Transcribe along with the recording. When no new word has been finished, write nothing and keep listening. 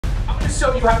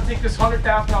show you how to take this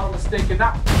 $100,000 mistake and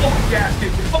not pull the gasket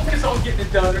and focus on getting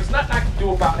it done. There's nothing I can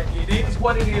do about it. It is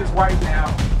what it is right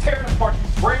now. Tearing apart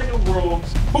these brand new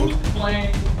rooms. Who's to blame?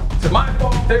 Is it my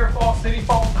fault, their fault, city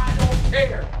fault? I don't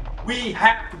care. We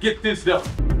have to get this done.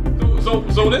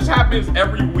 So this happens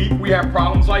every week. We have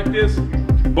problems like this,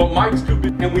 but Mike's too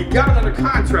busy, and we got it under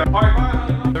contract. All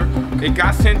right, bye. It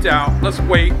got sent out. Let's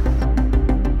wait.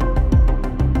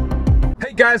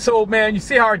 Hey guys, so man, you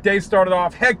see how our day started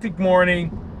off? Hectic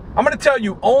morning. I'm gonna tell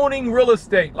you, owning real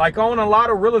estate, like owning a lot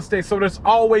of real estate, so there's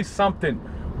always something.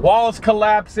 Walls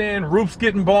collapsing, roofs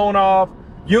getting blown off,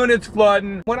 units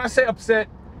flooding. When I say upset,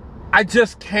 I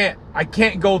just can't. I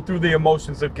can't go through the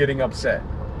emotions of getting upset.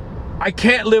 I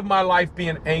can't live my life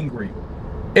being angry.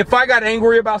 If I got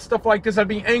angry about stuff like this, I'd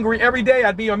be angry every day.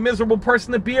 I'd be a miserable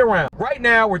person to be around. Right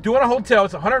now, we're doing a hotel.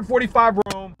 It's 145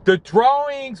 room. The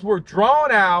drawings were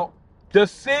drawn out. The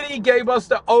city gave us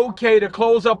the okay to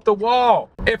close up the wall.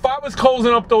 If I was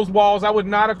closing up those walls, I would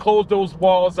not have closed those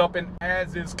walls up in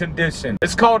as-is condition.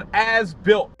 It's called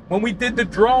as-built. When we did the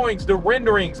drawings, the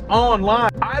renderings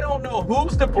online, I don't know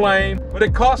who's to blame, but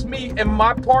it cost me and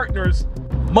my partners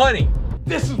money.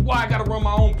 This is why I gotta run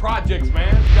my own projects,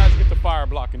 man. You guys get the fire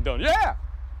blocking done. Yeah.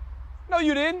 No,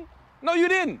 you didn't. No, you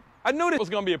didn't. I knew this was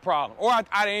gonna be a problem. Or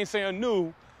I ain't saying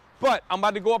new, but I'm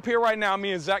about to go up here right now.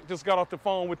 Me and Zach just got off the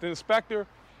phone with the inspector.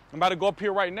 I'm about to go up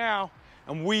here right now.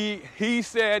 And he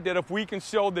said that if we can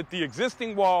show that the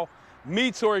existing wall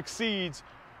meets or exceeds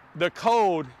the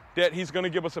code, that he's gonna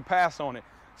give us a pass on it.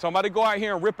 So I'm about to go out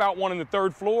here and rip out one on the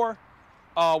 3rd floor.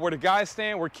 Where the guy's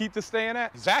staying, where Keith is staying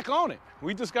at. Zach on it.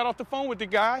 We just got off the phone with the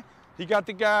guy. He got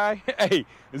the guy, hey,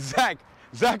 Zach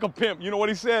a pimp. You know what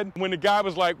he said? When the guy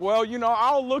was like, well, you know,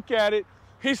 I'll look at it.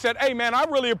 He said, hey man, I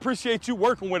really appreciate you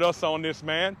working with us on this,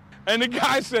 man. And the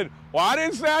guy said, well, I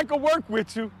didn't say I could work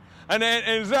with you.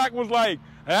 And Zach was like,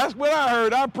 that's what I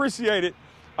heard, I appreciate it.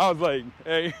 I was like,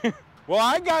 hey, well,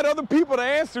 I got other people to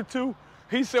answer to.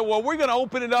 He said, well, we're gonna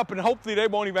open it up and hopefully they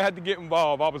won't even have to get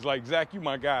involved. I was like, Zach, you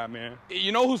my guy, man.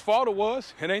 You know whose fault it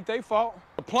was? It ain't their fault.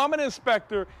 The plumbing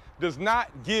inspector does not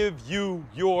give you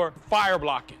your fire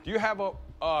blocking. Do you have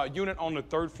a unit on the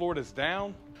 3rd floor that's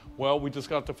down? Well, we just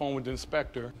got off the phone with the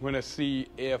inspector. We're gonna see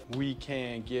if we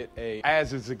can get a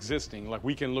as is existing. Like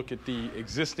we can look at the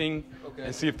existing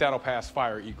and see if that'll pass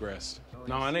fire egress.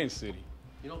 No, it ain't city.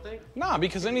 You don't think? Nah,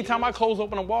 because anytime I close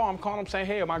open a wall, I'm calling them saying,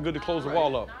 hey, am I good to close the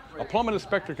wall up? A plumbing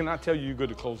inspector cannot tell you you're good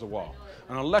to close the wall.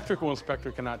 An electrical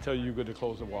inspector cannot tell you you're good to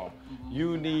close the wall.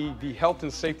 You need the health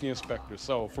and safety inspector.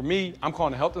 So for me, I'm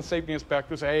calling the health and safety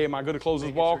inspector, say, hey, am I good to close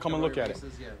this wall? Come and look at it.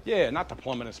 Yeah, not the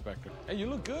plumbing inspector. Hey, you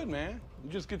look good, man. You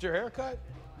just get your hair cut?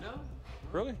 No.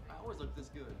 Really? I always look this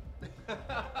good.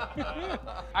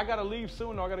 I gotta leave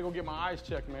soon, though. I gotta go get my eyes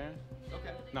checked, man.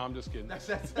 Okay. No, I'm just kidding. That's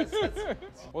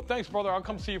Well, thanks, brother. I'll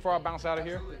come see you before I bounce out of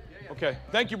here. Yeah. Okay.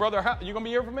 Thank you, brother. You gonna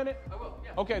be here for a minute? I will.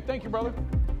 Yeah. Okay. Thank you, brother.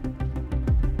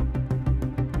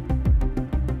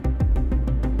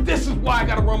 This is why I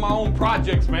gotta run my own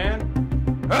projects, man.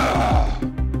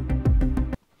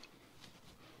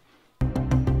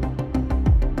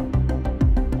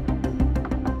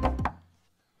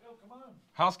 Come on.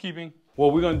 Housekeeping.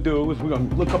 What we're gonna do is we're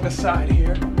gonna look up inside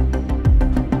here.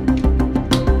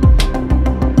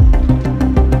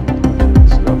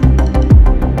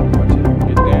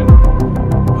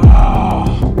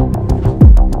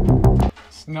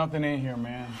 Nothing in here,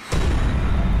 man.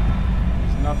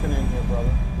 There's nothing in here,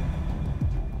 brother.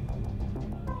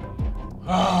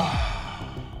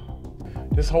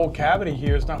 This whole cavity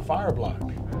here is not fire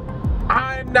blocked.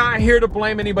 I'm not here to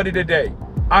blame anybody today.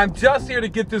 I'm just here to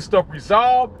get this stuff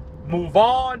resolved, move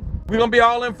on. We're gonna be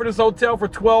all in for this hotel for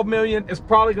 $12 million. It's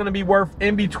probably gonna be worth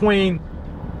in between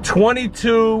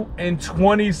 $22 and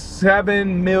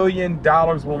 $27 million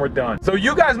when we're done. So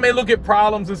you guys may look at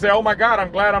problems and say, oh my God,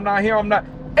 I'm glad I'm not here. I'm not.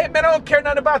 Hey man, I don't care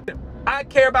nothing about them. I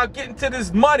care about getting to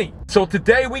this money. So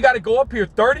today we got to go up here.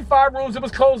 35 rooms, it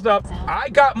was closed up. I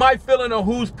got my feeling of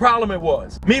whose problem it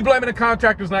was. Me blaming the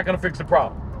contractor is not going to fix the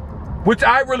problem, which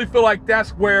I really feel like that's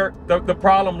where the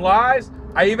problem lies.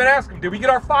 I even asked him, did we get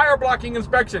our fire blocking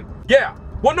inspection? Yeah.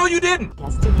 Well, no, you didn't.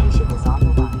 Destination is on the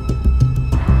line.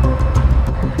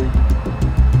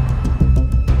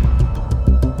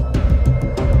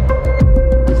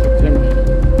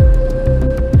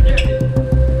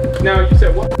 Now you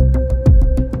said what?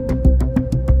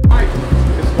 Mike,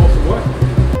 it's supposed to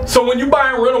what? So when you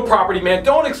buy a rental property, man,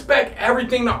 don't expect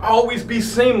everything to always be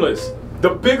seamless.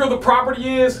 The bigger the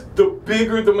property is, the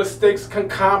bigger the mistakes can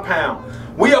compound.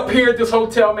 We up here at this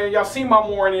hotel, man, y'all see my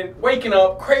morning, waking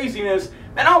up, craziness,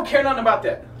 and I don't care nothing about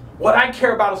that. What I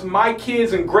care about is my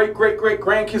kids and great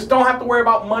grandkids don't have to worry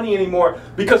about money anymore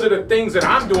because of the things that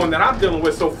I'm doing, that I'm dealing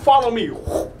with. So follow me.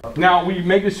 Now we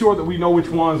making sure that we know which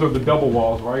ones are the double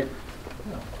walls, right?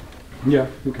 Yeah.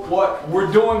 Okay. What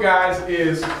we're doing, guys,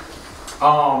 is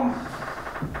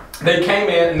they came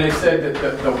in and they said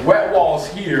that the wet walls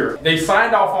here, they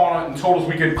signed off on it and told us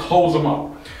we could close them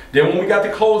up. Then when we got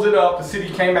to close it up, the city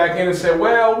came back in and said,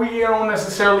 well, we don't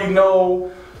necessarily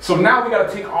know. So now we got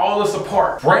to take all this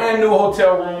apart. Brand new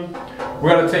hotel room. We're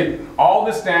going to take all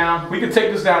this down. We can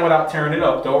take this down without tearing it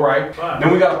up though, right?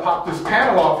 Then we got to pop this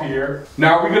panel off here.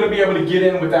 Now are we going to be able to get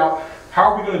in without, how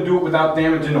are we going to do it without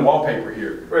damaging the wallpaper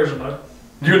here? Razor knife.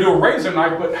 You're going to do a razor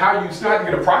knife, but how you still have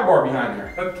to get a pry bar behind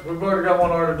there? We've already got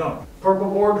one already done. Purple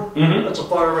board, that's a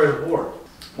fire rated board.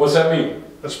 What's that mean?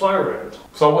 It's fire rated.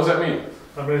 So what's that mean?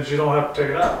 That means you don't have to take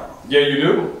it out. Yeah, you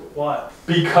do. Why?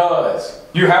 Because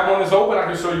you have one that's open, I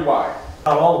can show you why.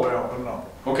 Not all the way open, no.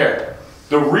 Okay.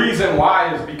 The reason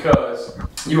why is because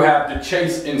you have the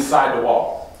chase inside the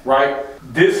wall, right?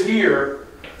 This here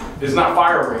is not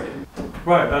fire rated.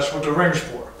 Right, that's what the ring's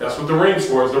for. That's what the ring's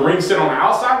for. Is the ring sit on the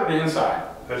outside or the inside?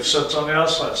 It sits on the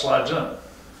outside, slides in.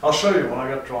 I'll show you when I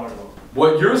get the drawing book.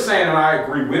 What you're saying, and I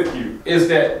agree with you, is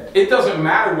that it doesn't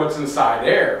matter what's inside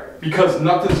there because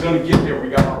nothing's going to get there. We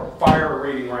got our fire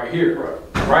rating right here,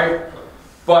 right?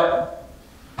 But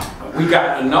we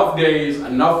got enough days,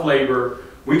 enough labor.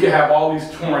 We could have all these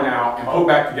torn out and put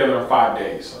back together in 5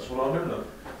 days. That's what I'll do then.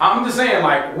 I'm just saying,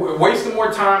 like, we're wasting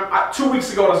more time. 2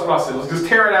 weeks ago, that's what I said. Let's just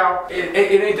tear it out.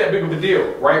 It ain't that big of a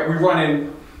deal, right? We're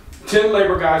running 10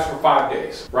 labor guys for 5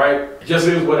 days, right? It just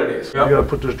is what it is. You gotta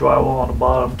put this drywall on the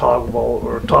bottom,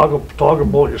 toggle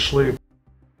bolt your sleeve.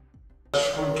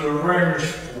 That's what the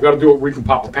rings. We gotta do it where we can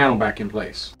pop the panel back in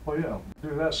place. Oh yeah,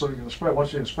 do that so you can inspect.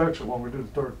 Once you inspect it, when we do the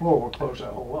third floor, we'll close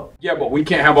that hole up. Yeah, but we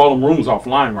can't have all them rooms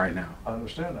offline right now. I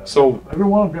understand that. So every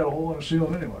one of them got a hole in the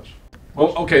ceiling anyways.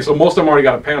 well, okay, so most of them already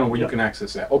got a panel where you can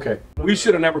access that. Okay. We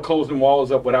should have never closed them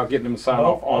walls up without getting them signed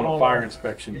off on a fire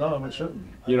inspection. No, we shouldn't.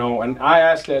 You know, and I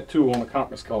asked that too on the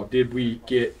conference call. Did we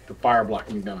get the fire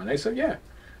blocking done? They said, yeah.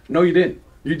 No, you didn't.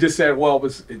 You just said, well,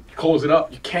 close it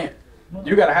up. You can't. No.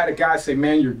 You got to have the guy say,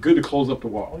 man, you're good to close up the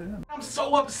wall. Oh, yeah. I'm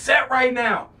so upset right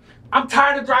now. I'm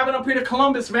tired of driving up here to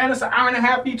Columbus, man. It's an hour and a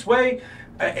half each way.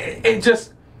 It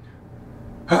just...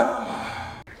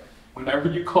 Whenever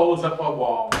you close up a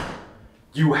wall,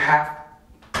 you have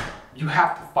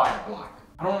to fire block.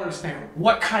 I don't understand.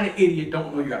 What kind of idiot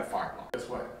don't know you got a fire block? Guess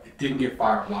what? It didn't get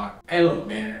fire blocked. Hey, look,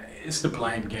 man, it's the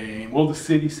blame game. Well, the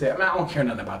city said, man, I don't care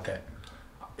nothing about that.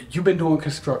 You've been doing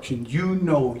construction. You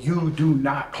know you do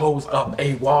not close up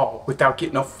a wall without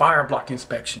getting a fire block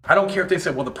inspection. I don't care if they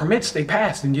said, well, the permits, they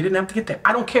passed and you didn't have to get that.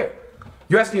 I don't care.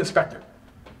 You ask the inspector,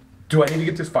 do I need to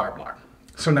get this fire block?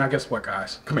 So now guess what,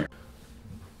 guys? Come here.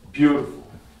 Beautiful.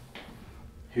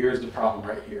 Here's the problem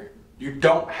right here. You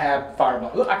don't have fire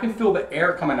block. Look, I can feel the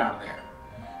air coming out of there.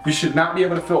 You should not be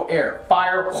able to feel air.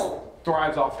 Fire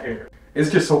thrives off air. It's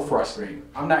just so frustrating.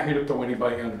 I'm not here to throw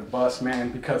anybody under the bus,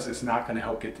 man, because it's not gonna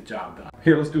help get the job done.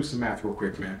 Here, let's do some math real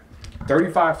quick, man.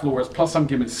 35 floors, plus I'm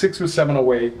giving 6 or 7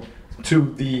 away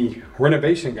to the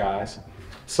renovation guys.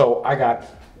 So I got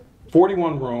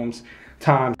 41 rooms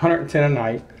times 110 a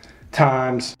night,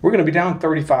 times, we're gonna be down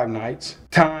 35 nights,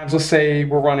 times, let's say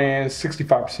we're running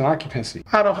 65% occupancy.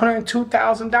 Out of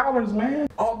 $102,000, man.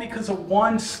 All because of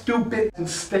one stupid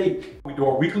mistake. We do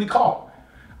our weekly call.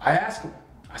 I asked them,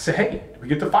 I said, hey, did we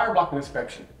get the fire blocking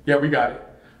inspection? Yeah, we got it.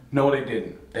 No, they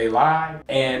didn't. They lied,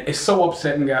 and it's so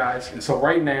upsetting, guys. And so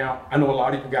right now, I know a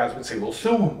lot of you guys would say, well,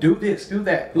 soon, do this, do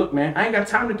that. Look, man, I ain't got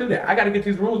time to do that. I gotta get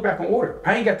these rooms back in order.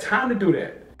 I ain't got time to do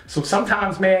that. So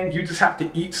sometimes, man, you just have to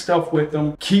eat stuff with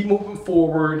them, keep moving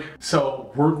forward.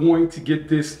 So we're going to get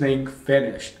this thing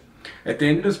finished. At the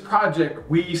end of this project,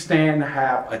 we stand to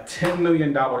have a $10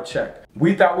 million check.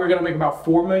 We thought we were gonna make about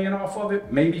 $4 million off of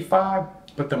it, maybe 5,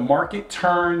 but the market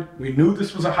turned. We knew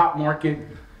this was a hot market.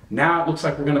 Now it looks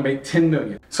like we're gonna make 10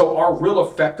 million. So our real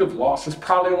effective loss is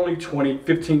probably only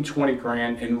 15, 20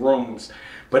 grand in rooms.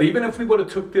 But even if we would have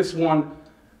took this one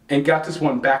and got this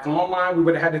one back online, we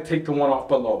would have had to take the one off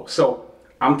below. So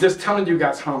I'm just telling you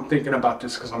guys how I'm thinking about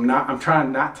this, because I'm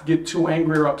trying not to get too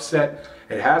angry or upset.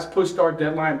 It has pushed our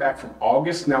deadline back from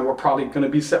August. Now we're probably gonna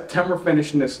be September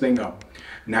finishing this thing up.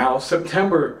 Now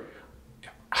September,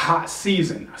 hot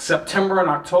season. September and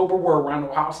October, we're around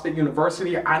Ohio State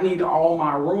University. I need all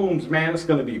my rooms, man. It's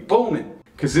gonna be booming.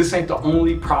 Because this ain't the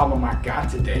only problem I got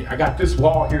today. I got this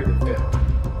wall here that fell.